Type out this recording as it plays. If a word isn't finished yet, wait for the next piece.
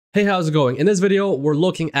Hey, how's it going? In this video, we're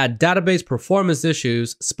looking at database performance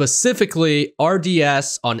issues, specifically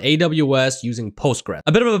RDS on AWS using Postgres.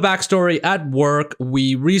 A bit of a backstory: at work,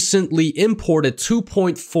 we recently imported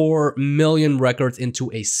 2.4 million records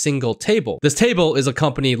into a single table. This table is a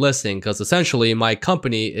company listing because essentially my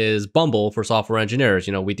company is Bumble for software engineers.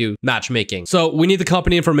 You know, we do matchmaking. So we need the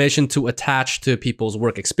company information to attach to people's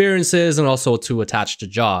work experiences and also to attach to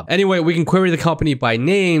job. Anyway, we can query the company by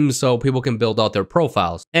name so people can build out their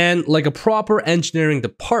profiles. And like a proper engineering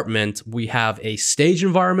department, we have a stage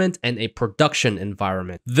environment and a production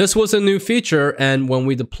environment. This was a new feature, and when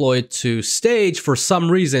we deployed to stage, for some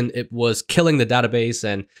reason, it was killing the database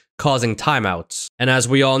and causing timeouts. And as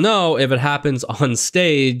we all know, if it happens on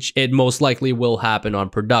stage, it most likely will happen on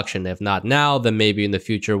production. If not now, then maybe in the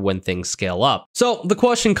future when things scale up. So the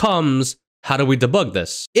question comes, how do we debug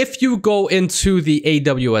this? If you go into the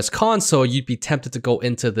AWS console, you'd be tempted to go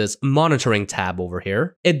into this monitoring tab over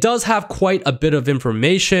here. It does have quite a bit of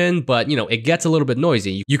information, but you know, it gets a little bit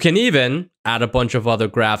noisy. You can even add a bunch of other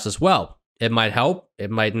graphs as well. It might help, it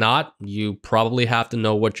might not. You probably have to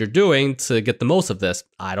know what you're doing to get the most of this.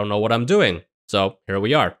 I don't know what I'm doing. So here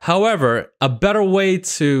we are. However, a better way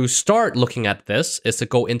to start looking at this is to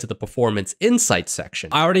go into the performance insights section.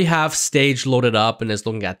 I already have stage loaded up and is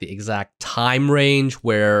looking at the exact time range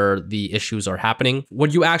where the issues are happening.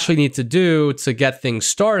 What you actually need to do to get things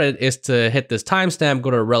started is to hit this timestamp,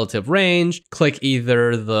 go to relative range, click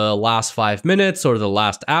either the last 5 minutes or the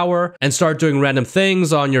last hour, and start doing random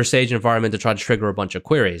things on your stage environment to try to trigger a bunch of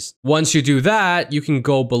queries. Once you do that, you can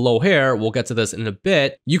go below here. We'll get to this in a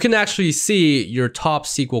bit. You can actually see your top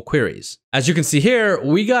SQL queries. As you can see here,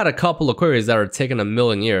 we got a couple of queries that are taking a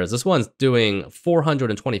million years. This one's doing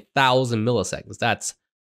 420,000 milliseconds. That's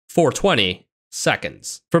 420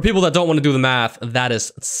 seconds. For people that don't want to do the math, that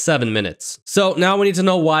is 7 minutes. So now we need to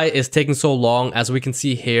know why it's taking so long. As we can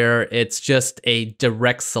see here, it's just a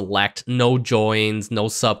direct select, no joins, no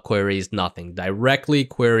subqueries, nothing. Directly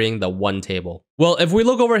querying the one table. Well, if we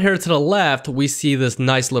look over here to the left, we see this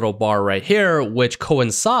nice little bar right here, which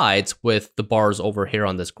coincides with the bars over here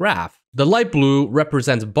on this graph. The light blue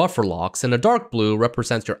represents buffer locks and the dark blue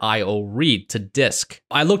represents your IO read to disk.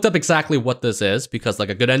 I looked up exactly what this is because like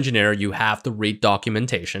a good engineer, you have to read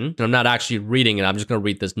documentation. And I'm not actually reading it. I'm just going to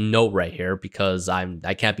read this note right here because I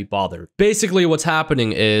can't be bothered. Basically what's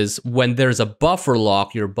happening is when there's a buffer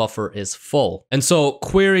lock, your buffer is full. And so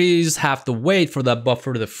queries have to wait for that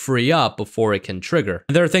buffer to free up before it can trigger.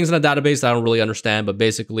 And there are things in the database that I don't really understand, but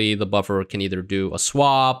basically the buffer can either do a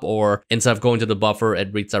swap or instead of going to the buffer,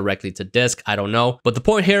 it reads directly to disk. I don't know. But the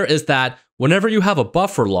point here is that whenever you have a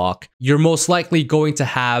buffer lock, you're most likely going to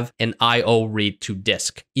have an IO read to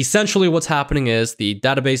disk. Essentially what's happening is the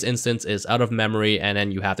database instance is out of memory and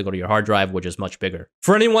then you have to go to your hard drive, which is much bigger.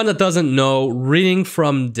 For anyone that doesn't know, reading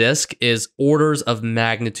from disk is orders of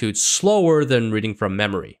magnitude slower than reading from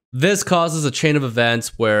memory. This causes a chain of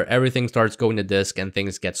events where everything starts going to disk and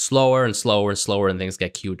things get slower and slower and slower and things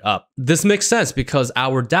get queued up. This makes sense because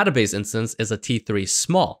our database instance is a T3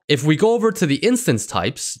 small. If we go over to the instance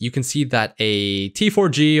types, you can see that a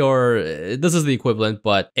T4G, or this is the equivalent,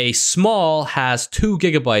 but a small has 2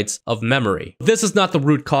 gigabytes of memory. This is not the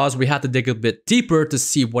root cause. We have to dig a bit deeper to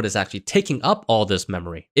see what is actually taking up all this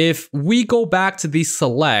memory. If we go back to these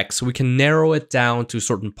selects, we can narrow it down to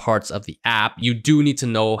certain parts of the app. You do need to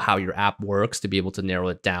know how your app works to be able to narrow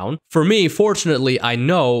it down. For me, fortunately, I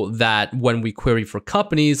know that when we query for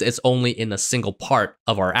companies, it's only in a single part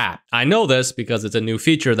of our app. I know this because it's a new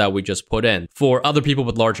feature that we just put in. For other people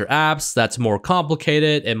with larger apps, that's more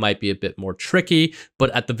complicated. It might be a bit more tricky, but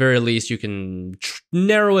at the very least, you can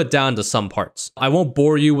narrow it down to some parts. I won't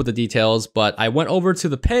bore you with the details, but I went over to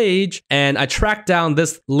the page and I tracked down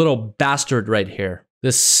this little bastard right here.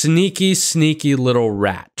 This sneaky little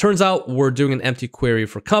rat. Turns out we're doing an empty query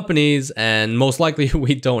for companies and most likely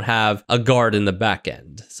we don't have a guard in the back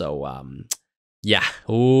end. So, yeah,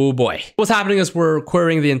 oh boy. What's happening is we're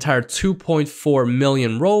querying the entire 2.4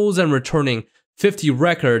 million rows and returning 50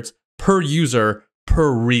 records per user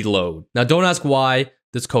per reload. Now, don't ask why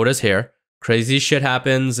this code is here. Crazy shit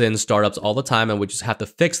happens in startups all the time and we just have to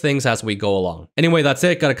fix things as we go along. Anyway, that's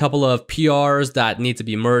it. Got a couple of PRs that need to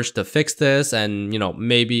be merged to fix this and, you know,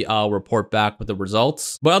 maybe I'll report back with the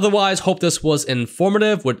results. But otherwise, hope this was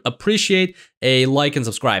informative. Would appreciate a like and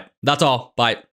subscribe. That's all. Bye.